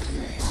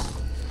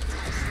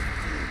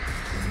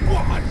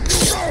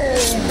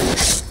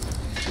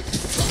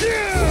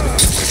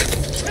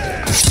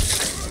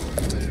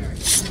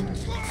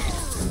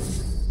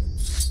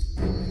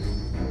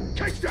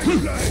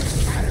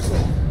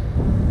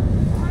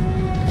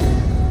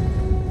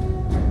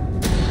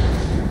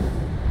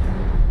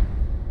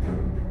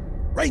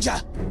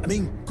 Ranger! I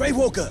mean, Grave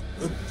Walker.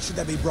 Should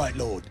that be Bright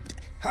Lord?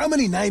 How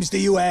many names do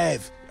you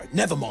have?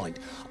 Never mind.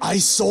 I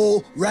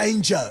saw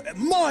Ranger.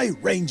 My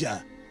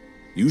Ranger.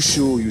 You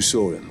sure you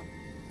saw him?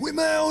 With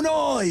my own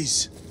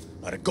eyes.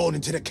 I'd have gone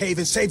into the cave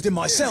and saved him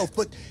myself,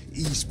 but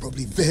he's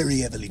probably very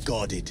heavily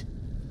guarded.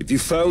 If you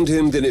found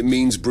him, then it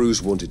means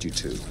Bruz wanted you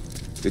to.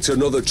 It's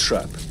another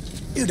trap.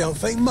 You don't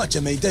think much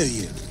of me, do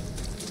you?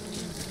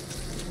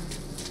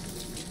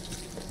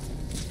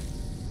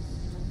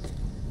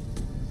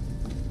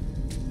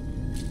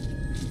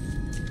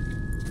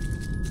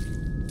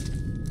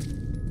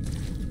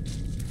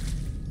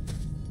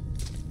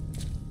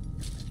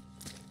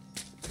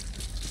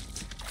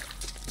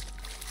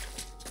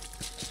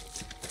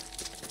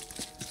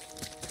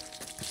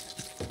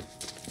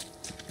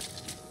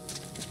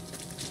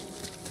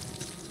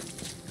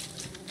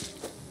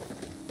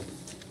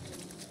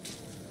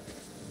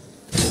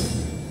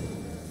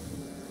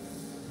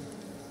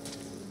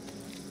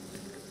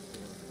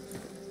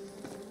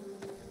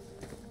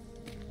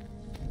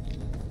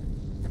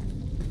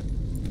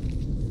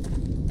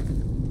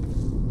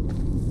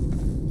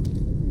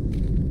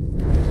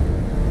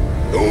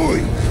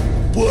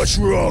 What's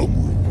wrong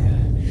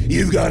with you?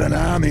 You've got an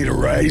army to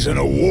raise and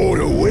a war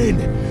to win,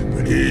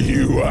 but here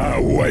you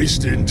are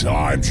wasting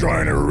time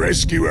trying to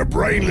rescue a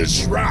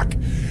brainless schmuck.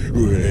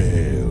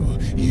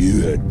 Well,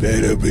 you had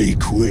better be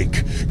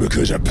quick,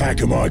 because a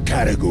pack of my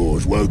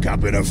categories woke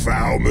up in a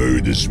foul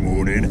mood this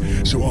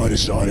morning, so I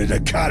decided to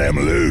cut them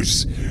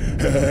loose.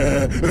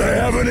 They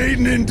haven't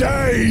eaten in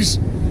days.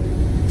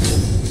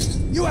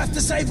 You have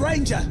to save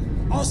Ranger.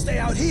 I'll stay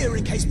out here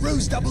in case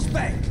Bruz doubles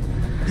back.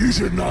 You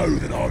should know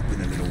that I've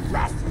been a little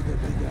rough with the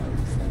big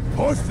oaf.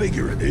 I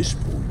figure at this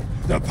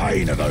point, the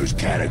pain of those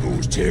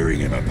categories tearing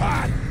him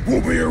apart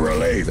will be a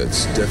relief.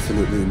 That's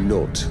definitely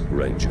not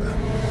Ranger.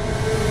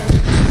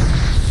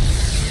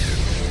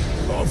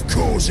 Of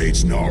course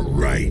it's not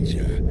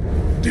Ranger.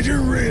 Did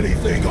you really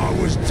think I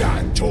was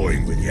done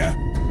toying with you?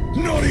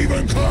 Not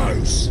even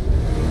close.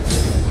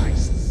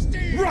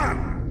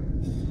 Run!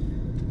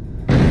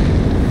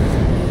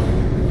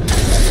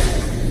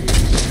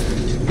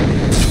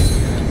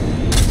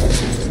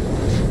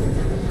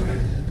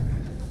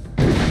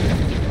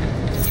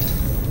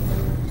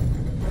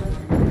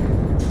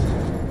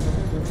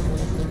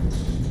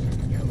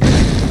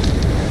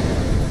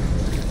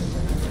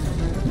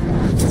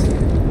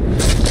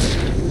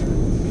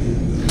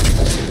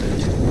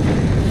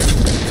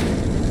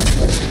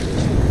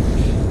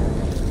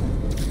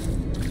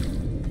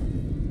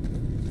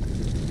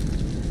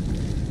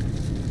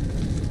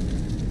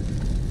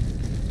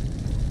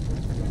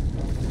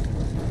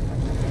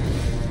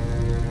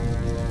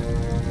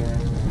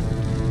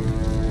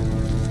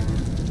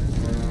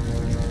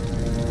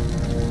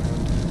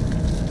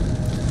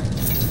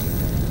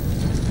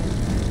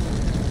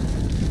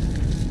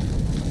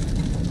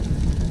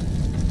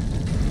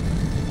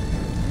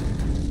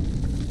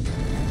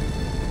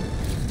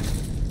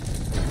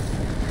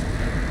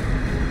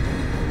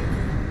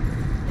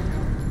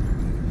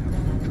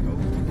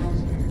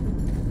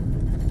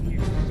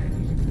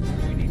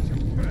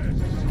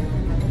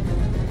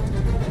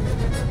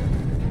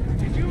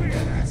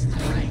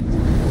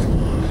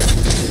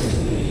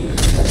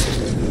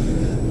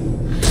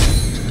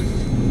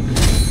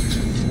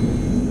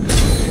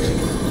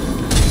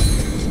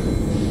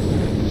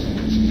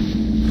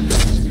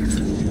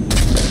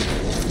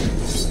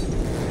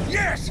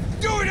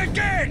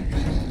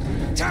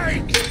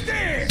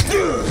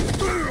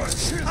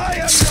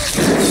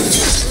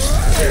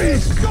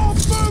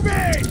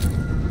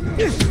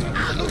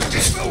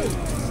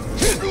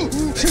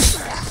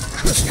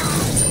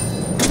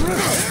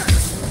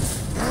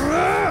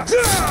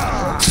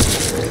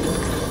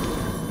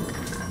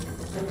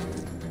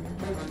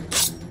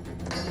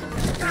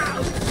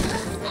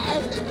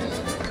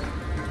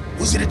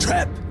 Was it a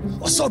trap?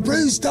 I saw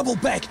Bruz double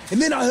back,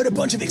 and then I heard a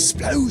bunch of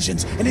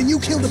explosions, and then you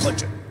killed a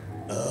bunch of...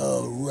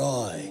 Oh,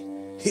 right.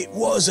 It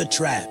was a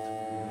trap.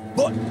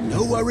 But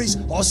no worries,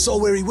 I saw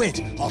where he went.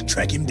 I'll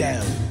track him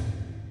down.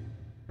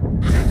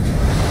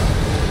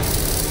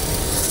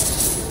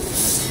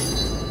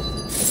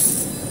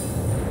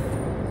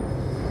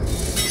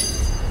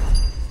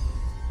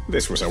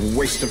 This was a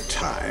waste of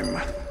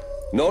time.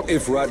 Not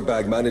if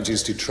Ratbag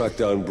manages to track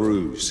down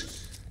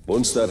Bruz.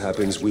 Once that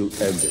happens, we'll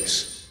end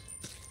this.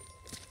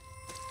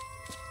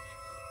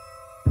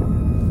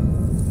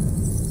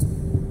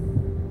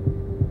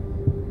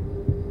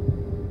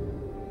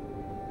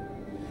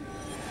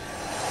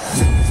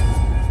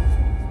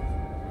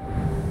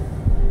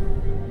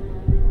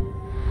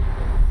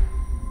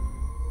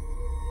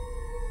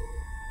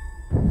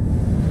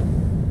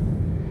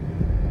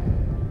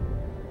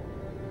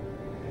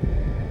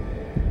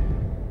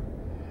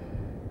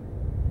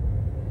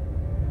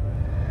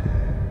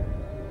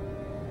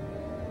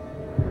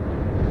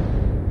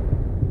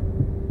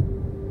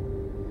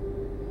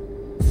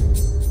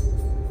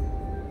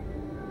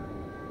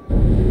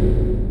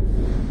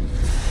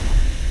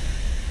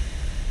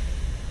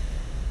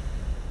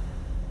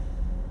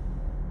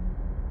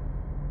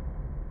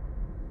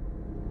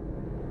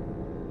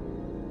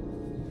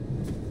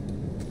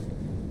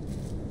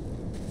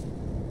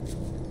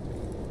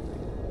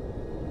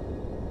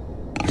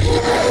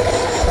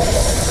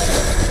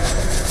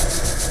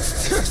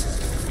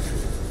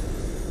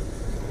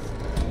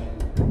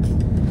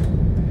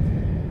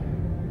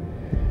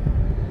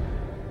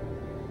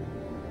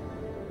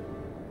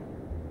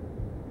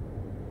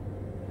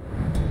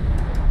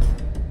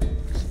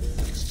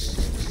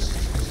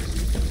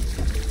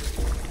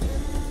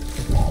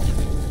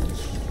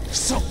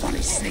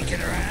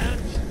 sneaking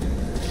around.